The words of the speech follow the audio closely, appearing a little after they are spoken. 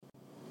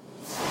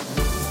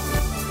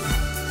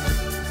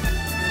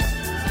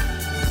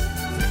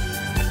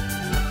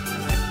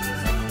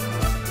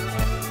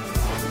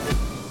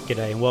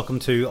G'day and welcome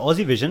to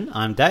Aussie Vision.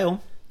 I'm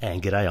Dale. And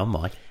g'day, I'm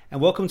Mike.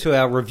 And welcome to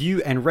our review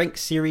and rank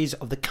series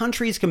of the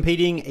countries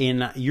competing in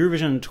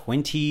Eurovision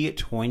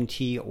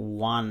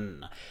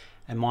 2021.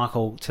 And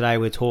Michael, today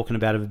we're talking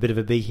about a bit of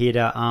a big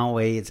hitter, aren't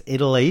we? It's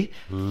Italy.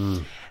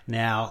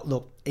 Now,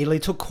 look, Italy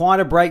took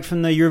quite a break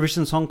from the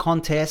Eurovision Song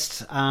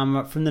Contest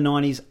from the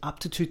 90s up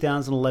to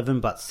 2011,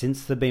 but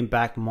since they've been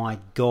back, my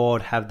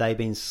God, have they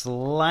been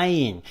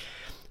slaying.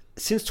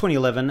 Since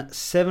 2011,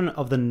 7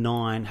 of the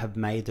 9 have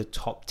made the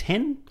top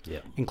 10,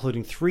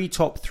 including 3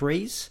 top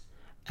 3s,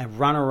 and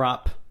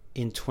runner-up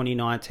in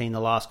 2019, the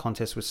last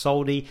contest was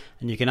Soldi,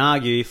 and you can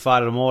argue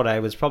Fata Morte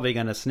was probably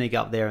going to sneak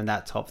up there, and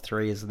that top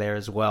 3 is there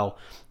as well.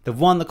 They've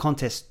won the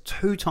contest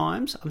 2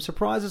 times. I'm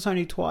surprised it's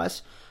only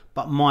twice,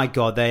 but my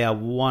God, they are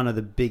one of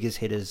the biggest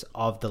hitters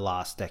of the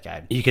last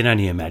decade. You can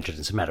only imagine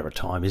it's a matter of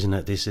time, isn't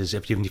it? This is,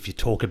 even if you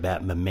talk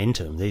about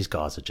momentum, these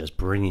guys are just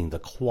bringing the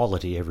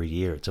quality every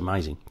year. It's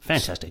amazing.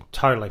 Fantastic.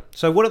 Totally.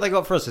 So what have they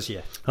got for us this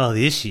year? Oh,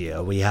 this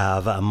year we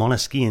have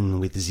Måneskin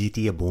with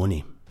Zitti e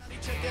Buoni.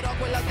 Cercherò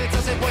quell'altezza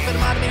se puoi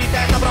fermarmi di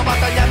testa, prova a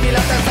tagliarmi la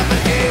testa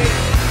perché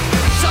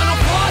sono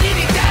fuori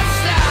di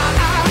testa,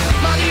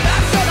 ma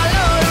diverso da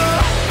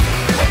loro.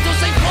 E tu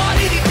sei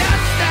fuori di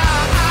testa,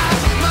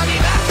 ma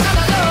diverso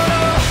da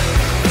loro.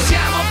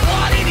 Siamo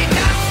fuori di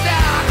testa,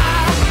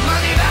 ma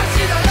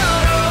diversi da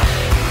loro.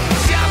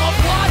 Siamo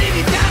fuori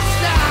di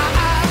testa,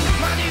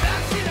 ma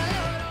diversi da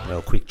loro.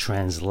 Well, quick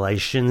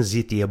translation,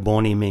 Zitti e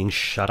Buoni means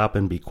shut up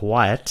and be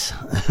quiet.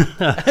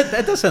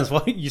 That does sound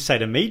like you say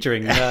to me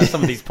during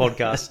some of these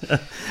podcasts.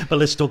 But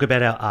let's talk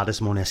about our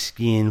artist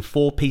Måneskin,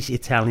 4-piece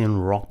Italian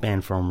rock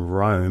band from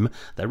Rome.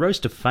 They rose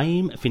to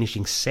fame,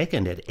 finishing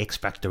second at X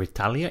Factor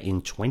Italia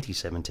in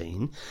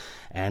 2017.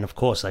 And of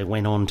course, they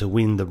went on to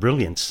win the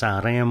brilliant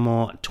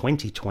Sanremo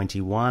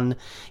 2021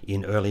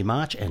 in early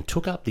March and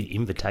took up the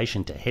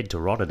invitation to head to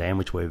Rotterdam,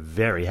 which we're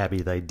very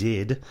happy they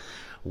did.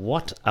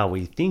 What are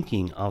we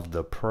thinking of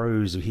the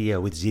pros here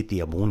with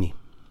Zitti e Buoni?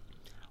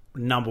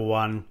 Number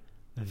one,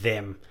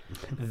 them.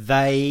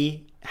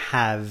 They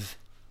have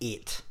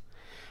it.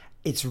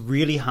 It's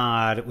really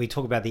hard. We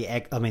talk about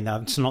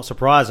it's not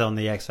surprised on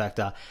the X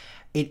Factor.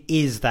 It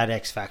is that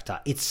X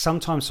Factor. It's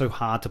sometimes so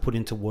hard to put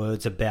into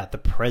words about the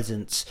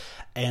presence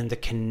and the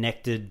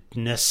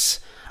connectedness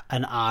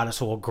an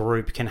artist or a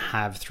group can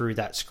have through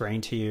that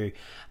screen to you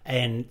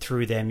and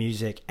through their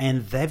music.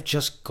 And they've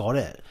just got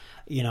it.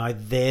 You know,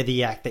 they're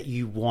the act that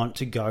you want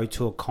to go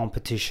to a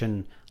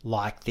competition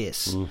like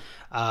this.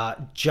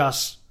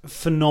 Just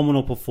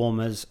phenomenal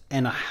performers.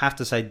 And I have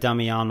to say,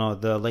 Damiano,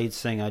 the lead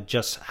singer,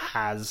 just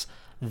has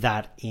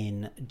that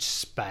in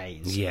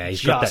spades. Yeah,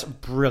 he's just got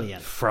that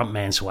brilliant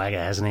frontman swagger,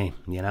 hasn't he?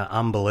 You know,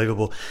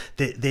 unbelievable.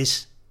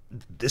 This,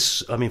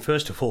 I mean,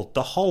 first of all,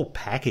 the whole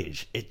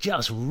package, it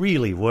just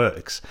really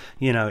works.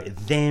 You know,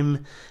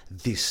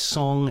 this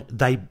song,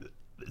 they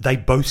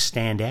both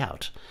stand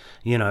out.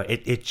 You know,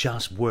 it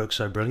just works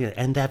so brilliant.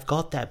 And they've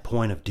got that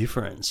point of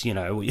difference. You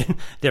know,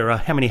 there are,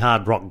 how many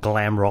hard rock,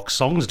 glam rock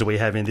songs do we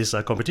have in this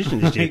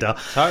competition this year?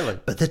 Totally.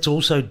 But that's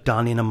also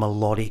done in a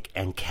melodic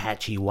and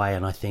catchy way.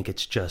 And I think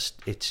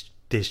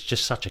there's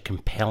just such a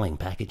compelling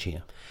package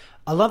here.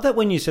 I love that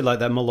when you said like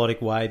that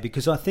melodic way,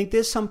 because I think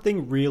there's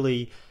something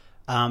really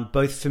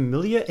both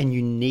familiar and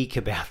unique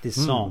about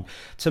this song.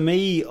 To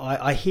me,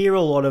 I hear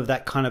a lot of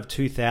that kind of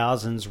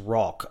 2000s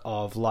rock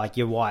of like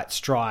your White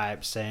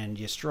Stripes and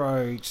your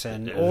Strokes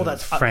and all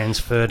that. Franz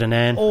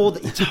Ferdinand. All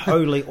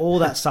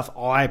that stuff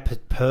I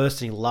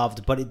personally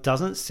loved, but it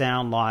doesn't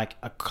sound like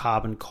a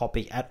carbon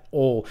copy at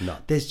all. No.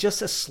 There's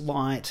just a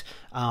slight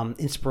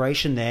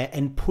inspiration there,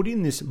 and put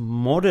in this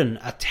modern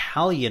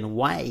Italian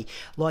way.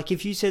 Like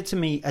if you said to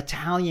me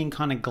Italian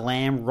kind of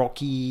glam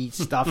rocky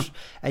stuff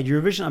at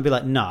Eurovision, I'd be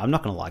like, no, I'm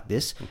not going to like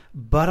this.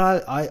 But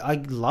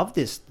I love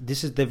this.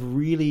 They've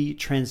really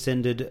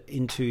transcended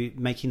into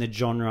making the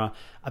genre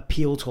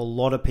appeal to a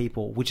lot of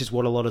people, which is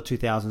what a lot of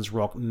 2000s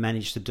rock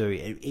managed to do.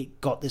 It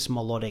got this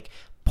melodic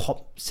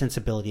pop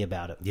sensibility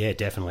about it. Yeah,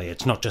 definitely.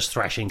 It's not just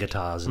thrashing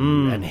guitars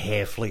and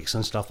hair flicks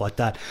and stuff like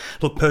that.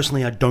 Look,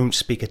 personally, I don't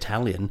speak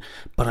Italian,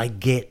 but I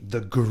get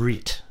the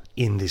grit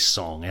in this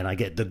song, and I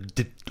get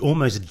the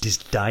almost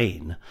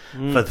disdain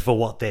for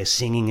what they're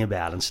singing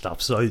about and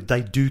stuff. So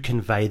they do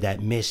convey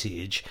that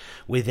message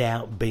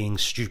without being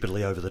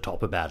stupidly over the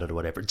top about it or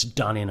whatever. It's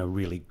done in a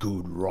really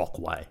good rock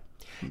way.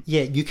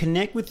 Yeah, you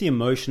connect with the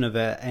emotion of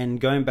it,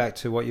 and going back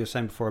to what you were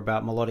saying before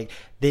about melodic,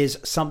 there's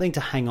something to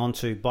hang on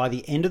to. By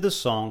the end of the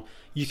song,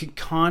 you can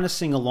kind of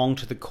sing along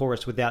to the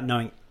chorus without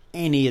knowing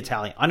any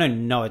Italian. I know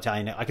no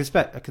Italian. I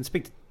can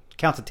speak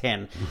count to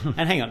 10.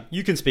 And hang on,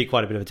 you can speak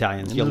quite a bit of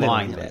Italian. You're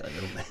lying there.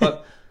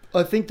 But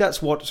I think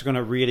that's what's going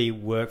to really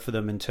work for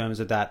them in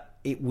terms of that.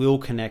 It will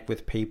connect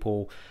with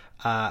people.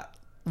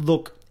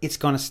 Look, it's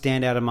going to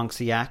stand out amongst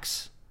the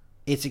acts.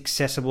 It's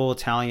accessible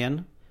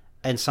Italian.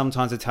 And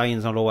sometimes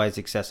Italian's not always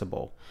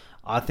accessible.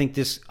 I think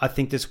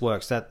this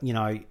works. That, you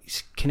know,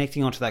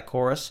 connecting onto that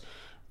chorus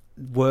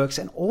works.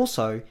 And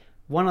also,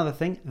 one other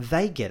thing,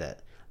 they get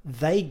it.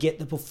 they get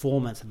the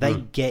performance, they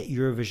get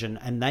Eurovision,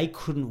 and they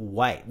couldn't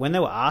wait. When they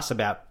were asked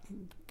about,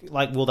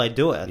 like, will they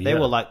do it? They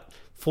were like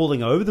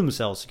falling over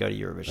themselves to go to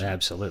Eurovision.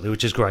 Absolutely,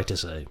 which is great to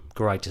see.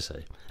 Great to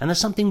see. And there's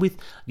something with,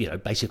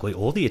 basically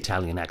all the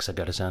Italian acts that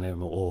go to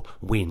Sanremo or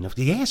win.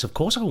 Yes, of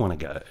course I want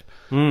to go.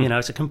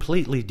 It's a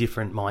completely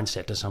different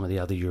mindset to some of the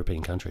other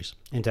European countries.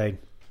 Indeed.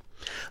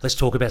 Let's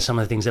talk about some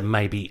of the things that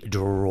may be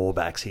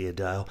drawbacks here,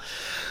 Dale.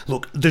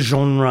 Look, the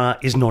genre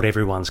is not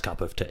everyone's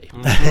cup of tea.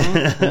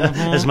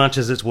 As much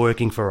as it's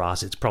working for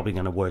us, it's probably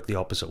going to work the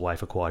opposite way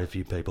for quite a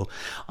few people.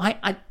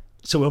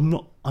 So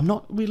I'm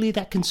not really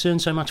that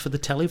concerned so much for the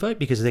televote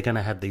because they're going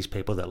to have these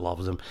people that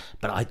love them,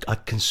 but I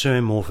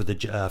concern more for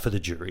the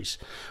juries.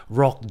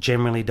 Rock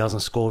generally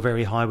doesn't score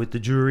very high with the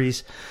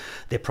juries.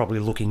 They're probably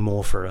looking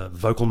more for a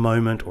vocal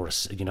moment or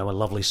a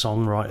lovely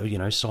song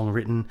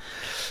written,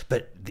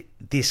 but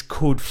this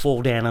could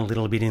fall down a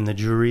little bit in the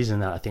juries,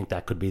 and I think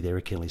that could be their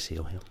Achilles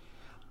heel here.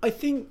 I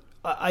think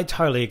I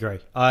totally agree.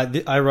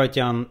 I wrote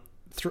down.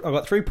 I've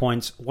got 3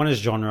 points. One is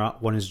genre,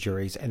 one is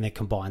juries, and they're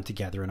combined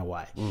together in a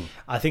way.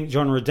 I think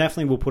genre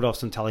definitely will put off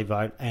some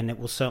televote, and it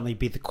will certainly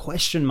be the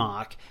question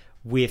mark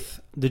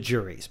with the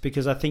juries,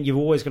 because I think you're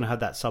always going to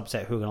have that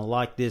subset who are going to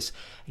like this,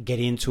 get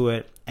into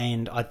it,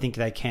 and I think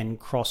they can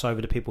cross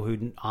over to people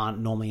who aren't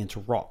normally into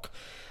rock.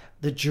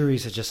 The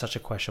juries are just such a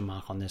question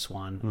mark on this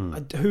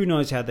one. Who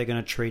knows how they're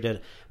going to treat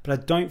it, but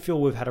I don't feel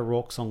we've had a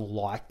rock song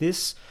like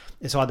this.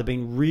 It's either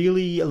been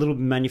really a little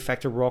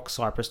manufactured rock,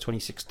 Cyprus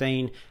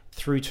 2016,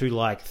 through to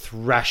like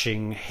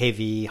thrashing,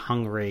 heavy,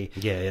 hungry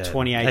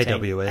 2018.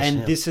 AWS,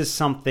 and this is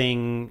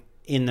something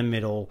in the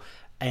middle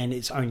and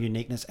its own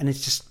uniqueness. And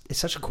it's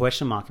such a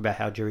question mark about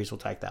how juries will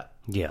take that.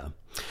 Yeah.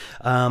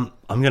 I'm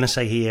going to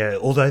say here,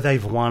 although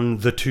they've won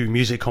the 2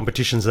 music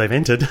competitions they've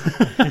entered,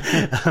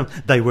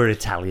 they were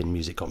Italian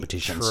music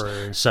competitions.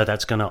 True. So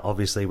that's going to,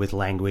 obviously, with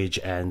language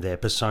and their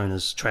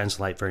personas,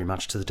 translate very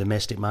much to the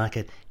domestic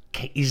market.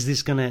 Is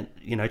this going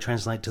to,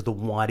 translate to the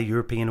wider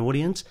European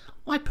audience?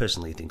 I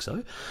personally think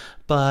so.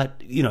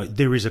 But,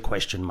 there is a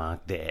question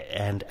mark there.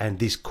 And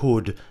this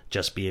could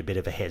just be a bit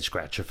of a head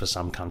scratcher for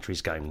some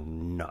countries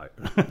going, no.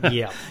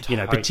 Yeah.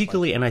 Totally.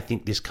 Particularly, and I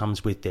think this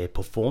comes with their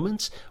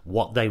performance,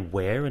 what they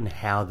wear and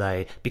how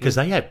they, because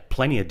they have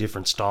plenty of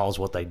different styles,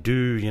 what they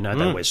do,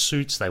 they wear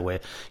suits, they wear,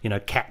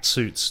 cat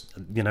suits,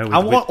 I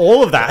want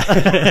all of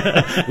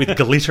that. with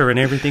glitter and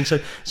everything.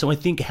 So I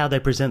think how they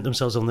present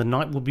themselves on the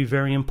night will be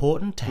very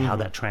important to how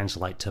that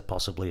translate to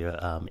possibly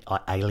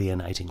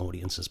alienating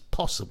audiences,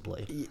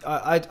 possibly.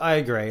 I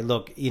agree.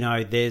 Look,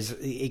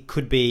 it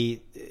could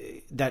be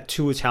that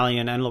too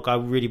Italian, and look, I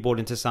really bought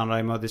into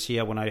Sanremo this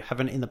year when I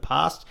haven't in the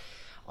past.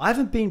 I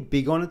haven't been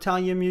big on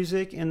Italian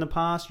music in the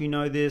past,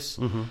 this.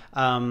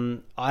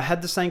 I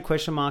had the same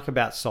question mark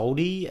about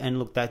Soldi, and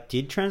look, that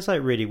did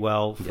translate really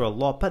well for a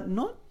lot, but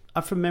not,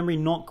 from memory,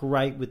 not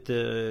great with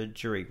the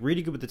jury.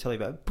 Really good with the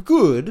televote.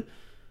 Good.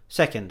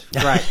 Second.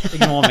 Great.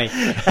 Ignore me.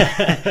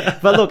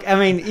 But look, I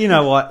mean, you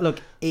know what? Look,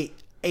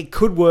 it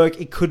could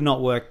work, it could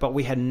not work, but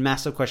we had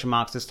massive question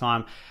marks this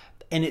time.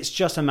 And it's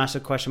just a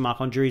massive question mark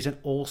on juries and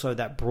also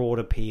that broad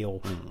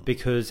appeal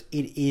because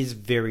it is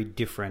very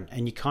different.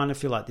 And you kind of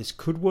feel like this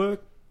could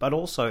work, but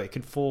also it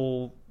could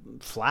fall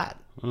flat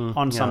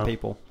on some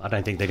people. I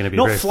don't think they're going to be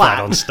Not very flat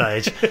on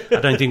stage.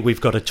 I don't think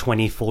we've got a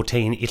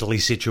 2014 Italy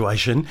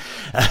situation.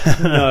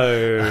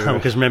 No.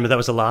 Because remember, that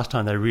was the last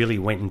time they really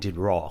went and did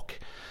rock.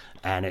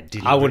 And it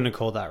didn't. I wouldn't have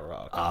called that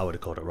rock. I would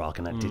have called it rock,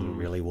 and that didn't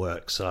really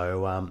work.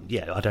 So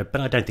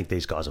I don't think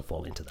these guys will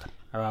fall into that.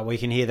 All right, we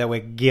can hear that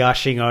we're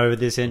gushing over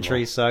this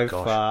entry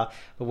far.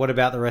 But what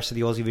about the rest of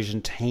the Aussie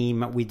Vision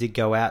team? We did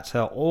go out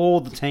to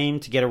all the team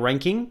to get a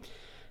ranking,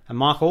 and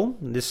Michael,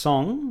 this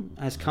song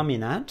has come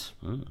in at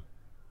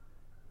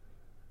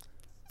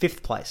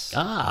 5th place.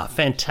 Ah,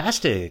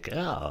 fantastic.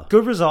 Oh.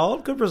 Good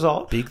result.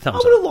 Big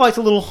thumbs I would have liked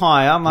a little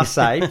higher, I must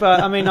say.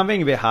 But, I mean, I'm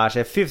being a bit harsh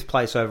there. 5th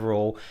place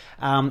overall.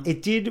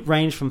 It did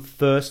range from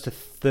 1st to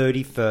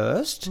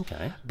 31st.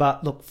 Okay.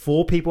 But, look,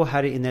 4 people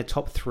had it in their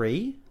top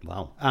 3.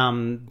 Wow.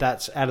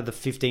 That's out of the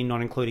 15,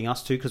 not including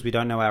us two, because we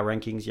don't know our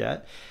rankings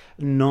yet.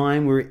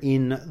 9 were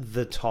in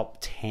the top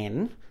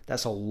 10.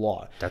 That's a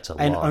lot.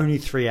 And only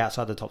 3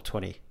 outside the top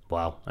 20.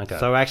 Wow. Okay.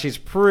 So actually, it's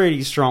a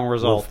pretty strong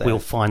result there. We'll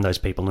find those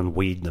people and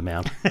weed them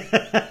out.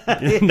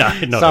 No,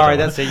 not Sorry, at all.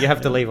 that's it. You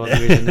have to leave Aussie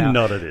Vision now.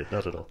 Not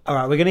at all. All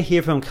right, we're going to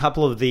hear from a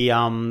couple of the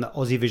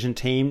Aussie Vision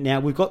team. Now,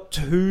 we've got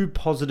 2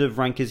 positive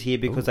rankers here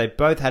because they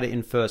both had it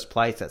in first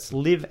place. That's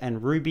Liv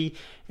and Ruby.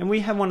 And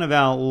we have one of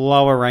our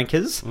lower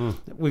rankers.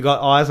 We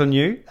got eyes on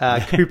you,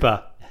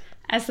 Cooper.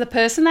 As the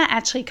person that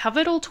actually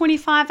covered all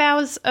 25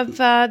 hours of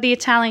the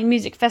Italian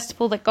music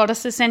festival that got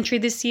us this entry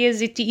this year,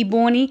 Zitti I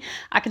Buoni,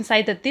 I can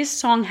say that this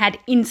song had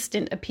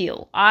instant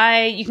appeal.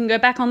 You can go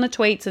back on the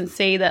tweets and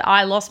see that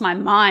I lost my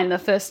mind the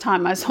first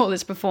time I saw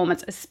this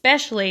performance,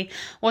 especially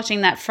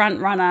watching that front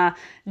runner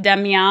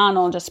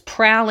Damiano just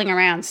prowling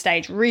around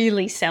stage,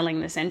 really selling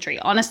this entry.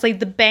 Honestly,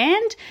 the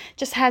band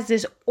just has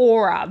this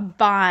aura,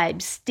 vibe,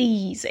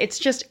 steez.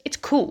 It's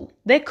cool.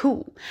 They're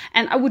cool.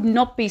 And I would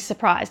not be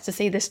surprised to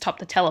see this top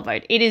the televote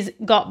it. It is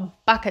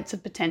got buckets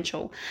of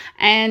potential.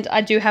 And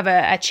I do have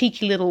a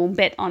cheeky little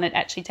bet on it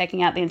actually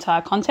taking out the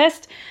entire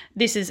contest.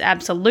 This is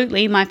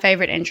absolutely my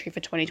favourite entry for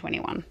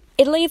 2021.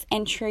 Italy's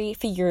entry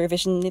for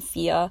Eurovision this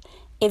year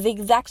is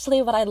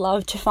exactly what I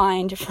love to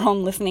find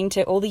from listening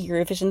to all the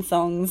Eurovision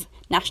songs,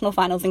 national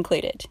finals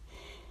included.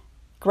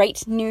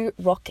 Great new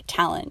rock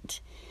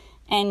talent.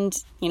 And,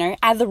 you know,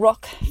 as a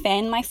rock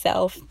fan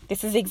myself,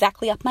 this is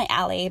exactly up my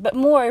alley. But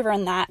moreover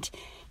than that,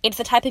 it's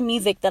the type of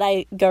music that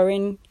I go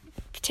in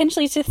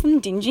potentially to some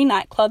dingy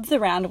nightclubs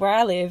around where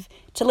I live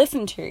to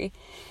listen to.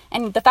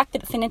 And the fact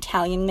that it's in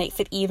Italian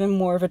makes it even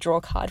more of a draw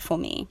card for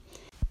me.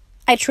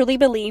 I truly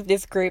believe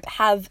this group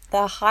have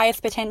the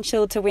highest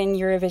potential to win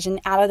Eurovision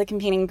out of the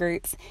competing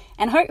groups,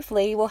 and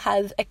hopefully we'll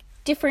have a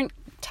different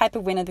type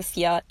of winner this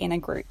year in a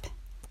group.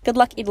 Good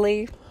luck,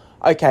 Italy.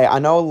 Okay, I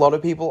know a lot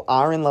of people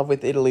are in love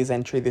with Italy's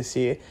entry this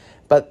year,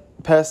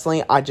 but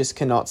personally I just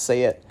cannot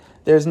see it.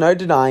 There is no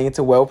denying it's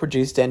a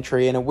well-produced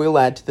entry and it will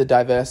add to the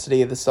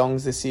diversity of the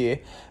songs this year,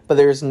 but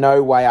there is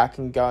no way I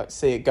can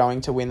see it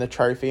going to win the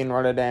trophy in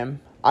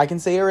Rotterdam. I can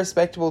see a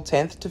respectable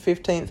 10th to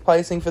 15th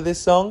placing for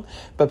this song,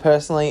 but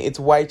personally it's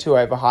way too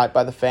overhyped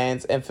by the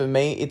fans, and for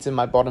me it's in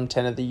my bottom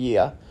 10 of the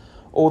year.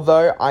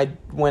 Although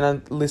when I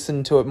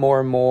listen to it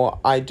more and more,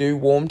 I do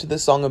warm to the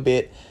song a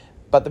bit,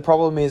 but the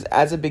problem is,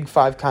 as a Big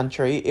Five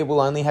country, it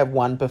will only have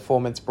one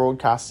performance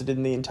broadcasted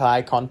in the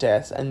entire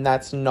contest, and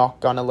that's not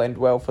going to lend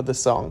well for the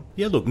song.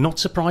 Yeah, look, not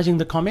surprising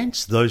the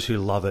comments. Those who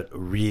love it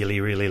really,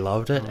 really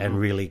loved it and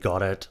really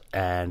got it.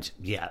 And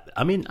yeah,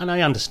 I mean, and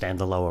I understand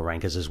the lower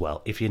rankers as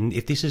well. If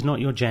this is not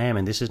your jam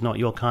and this is not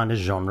your kind of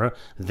genre,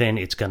 then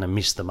it's going to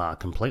miss the mark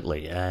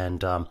completely.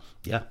 And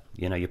yeah,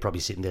 you know, you're probably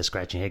sitting there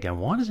scratching your head going,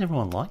 why does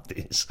everyone like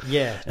this?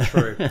 Yeah,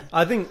 true.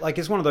 I think like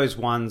it's one of those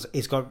ones,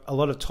 it's got a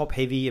lot of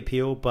top-heavy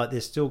appeal, but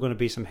there's still going to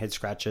be some head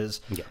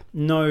scratches. Yeah.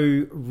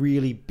 No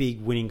really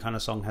big winning kind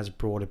of song has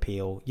broad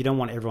appeal. You don't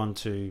want everyone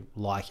to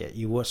like it.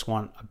 You just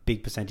want a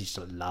big percentage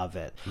to love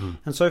it.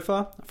 And so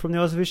far, from the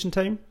Ozvision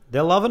team,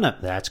 they're loving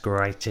it. That's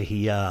great to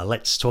hear.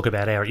 Let's talk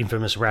about our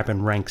infamous Rap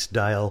and Ranks,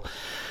 Dale.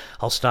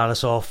 I'll start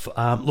us off.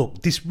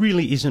 Look, this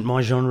really isn't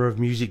my genre of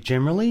music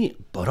generally,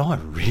 but I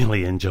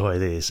really enjoy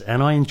this,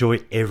 and I enjoy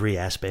every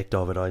aspect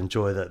of it. I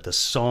enjoy the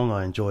song,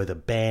 I enjoy the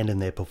band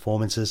and their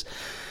performances.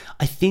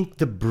 I think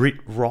the Brit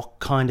rock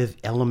kind of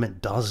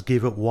element does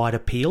give it wide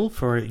appeal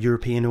for a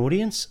European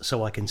audience,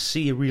 so I can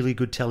see a really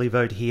good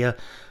televote here.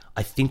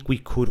 I think we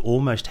could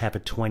almost have a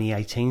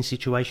 2018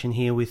 situation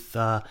here with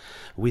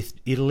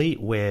Italy,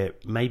 where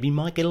maybe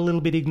might get a little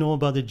bit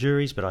ignored by the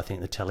juries, but I think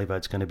the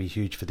televote's going to be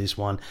huge for this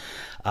one.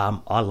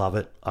 I love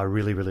it. I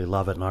really, really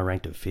love it, and I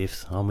ranked it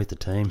 5th. I'm with the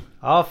team.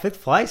 Oh,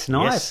 5th place.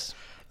 Nice. Yes.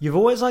 You've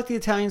always liked the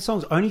Italian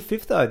songs. Only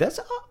 5th, though.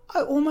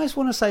 I almost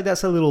want to say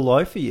that's a little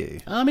low for you.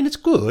 I mean, it's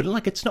good.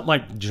 Like, it's not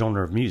my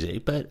genre of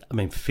music, but, I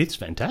mean, 5th's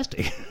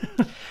fantastic.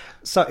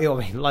 So, I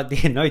mean,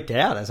 like, yeah, no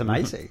doubt, that's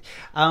amazing.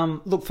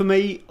 Look, for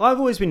me, I've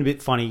always been a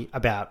bit funny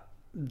about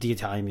the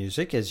Italian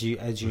music, as you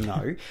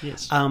know.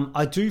 Yes.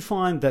 I do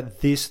find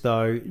that this,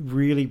 though,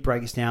 really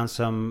breaks down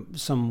some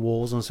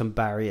walls and some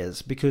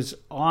barriers, because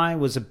I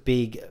was a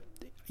big...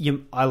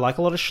 I like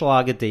a lot of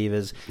Schlager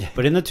divas,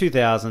 but in the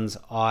 2000s,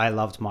 I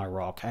loved my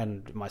rock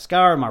and my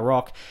ska and my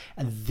rock,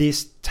 and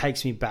this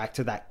takes me back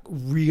to that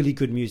really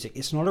good music.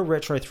 It's not a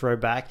retro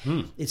throwback.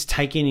 It's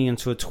taking it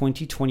into a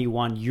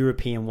 2021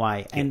 European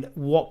way, and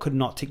what could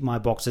not tick my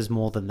boxes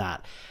more than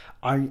that?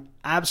 I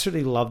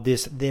absolutely love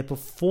this. Their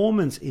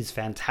performance is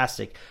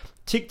fantastic.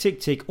 Tick, tick,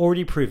 tick,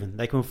 already proven.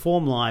 They can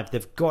perform live.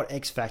 They've got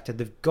X Factor.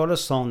 They've got a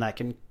song that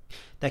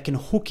can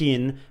hook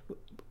in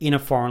a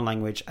foreign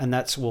language, and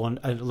that's a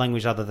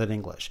language other than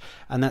English,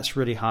 and that's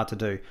really hard to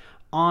do.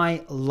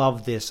 I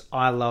love this.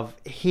 I love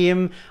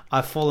him.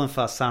 I've fallen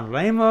for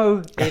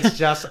Sanremo. It's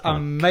just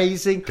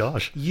amazing.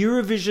 Gosh.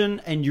 Eurovision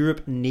and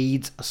Europe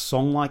needs a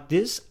song like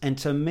this, and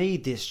to me,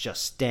 this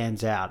just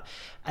stands out.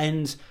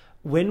 And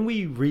when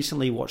we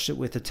recently watched it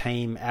with the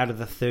team, out of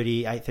the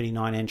 38,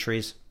 39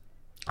 entries,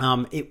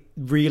 it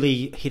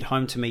really hit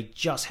home to me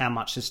just how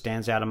much this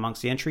stands out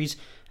amongst the entries,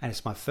 and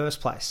it's my first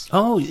place.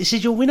 Oh, this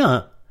is your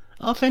winner.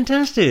 Oh,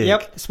 fantastic.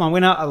 Yep, it's my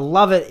winner. I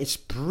love it. It's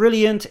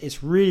brilliant.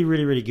 It's really,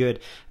 really, really good.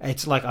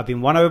 It's like I've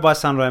been won over by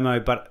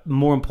Sanremo, but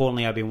more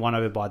importantly, I've been won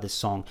over by this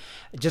song.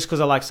 Just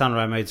because I like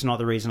Sanremo, it's not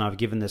the reason I've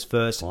given this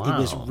first. Wow. It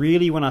was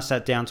really when I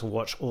sat down to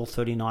watch all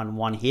 39 in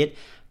one hit.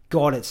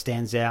 God, it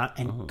stands out,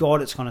 and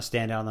God, it's going to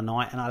stand out on the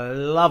night, and I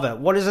love it.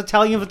 What is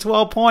Italian for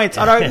 12 points?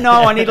 I don't know.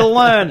 I need to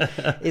learn.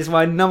 It's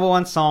my number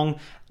one song.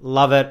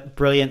 Love it.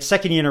 Brilliant.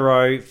 Second year in a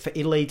row for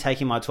Italy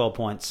taking my 12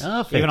 points.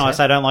 Oh, even though I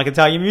say I don't like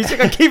Italian music,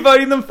 I keep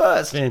voting them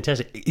first.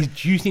 Fantastic.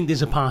 Do you think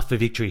there's a path for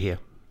victory here?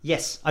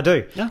 Yes, I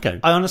do. Okay.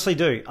 I honestly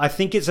do. I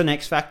think it's an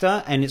X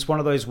factor, and it's one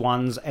of those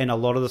ones, and a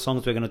lot of the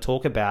songs we're going to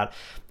talk about,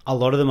 a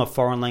lot of them are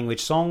foreign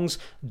language songs,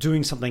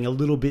 doing something a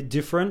little bit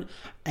different,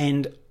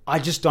 and I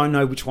just don't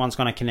know which one's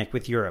going to connect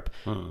with Europe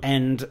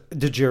and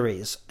the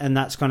juries, and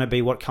that's going to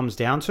be what comes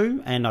down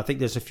to, and I think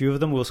there's a few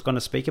of them we're going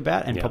to speak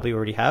about, and probably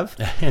already have,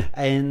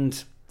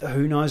 and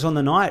who knows on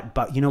the night,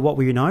 but you know what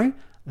we know?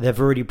 they've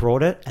already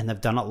brought it and they've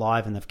done it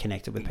live and they've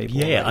connected with people.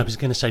 Yeah, already. I was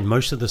going to say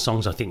most of the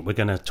songs I think we're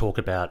going to talk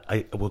about,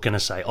 we're going to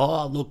say,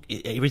 oh, look,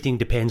 everything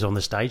depends on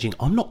the staging.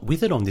 I'm not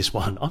with it on this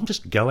one. I'm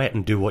just go out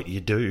and do what you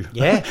do.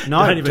 Yeah, no,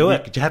 Don't even do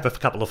it. Have a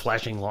couple of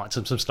flashing lights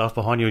and some stuff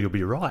behind you, you'll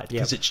be right.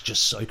 Because it's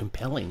just so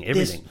compelling,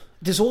 everything.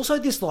 There's also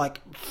this,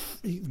 like,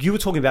 you were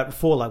talking about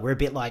before, like, we're a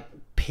bit, like,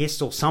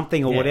 pissed or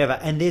something or whatever,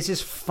 and there's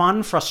this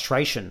fun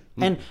frustration.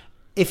 And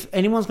if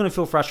anyone's going to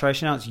feel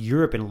frustration now, it's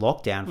Europe in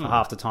lockdown for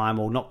half the time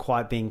or not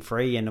quite being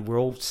free and we're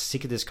all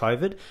sick of this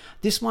COVID.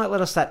 This might let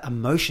us that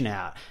emotion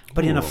out,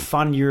 but in a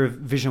fun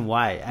Eurovision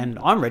way. And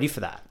I'm ready for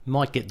that.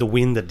 Might get the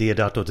win that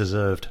Diodato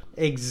deserved.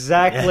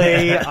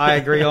 Exactly. I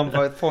agree on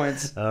both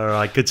points. All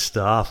right, good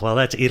stuff. Well,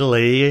 that's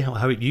Italy. I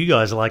hope you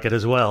guys like it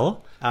as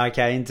well.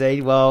 Okay,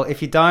 indeed. Well,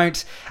 if you don't,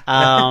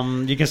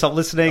 you can stop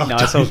listening. No,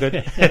 it's all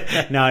good.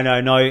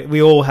 No.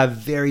 We all have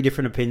very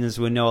different opinions.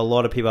 We know a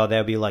lot of people out there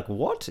will be like,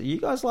 what? You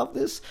guys love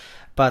this?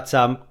 But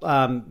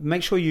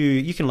make sure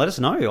you can let us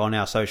know on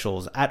our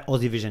socials at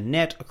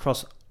AussieVisionNet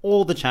across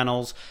all the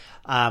channels.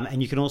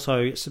 And you can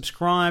also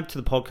subscribe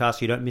to the podcast so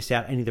you don't miss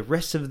out any of the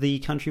rest of the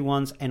country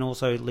ones, and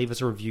also leave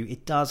us a review.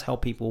 It does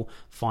help people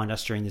find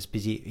us during this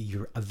busy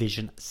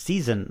Eurovision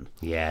season.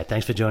 Yeah,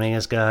 thanks for joining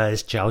us,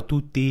 guys. Ciao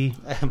tutti.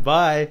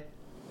 Bye.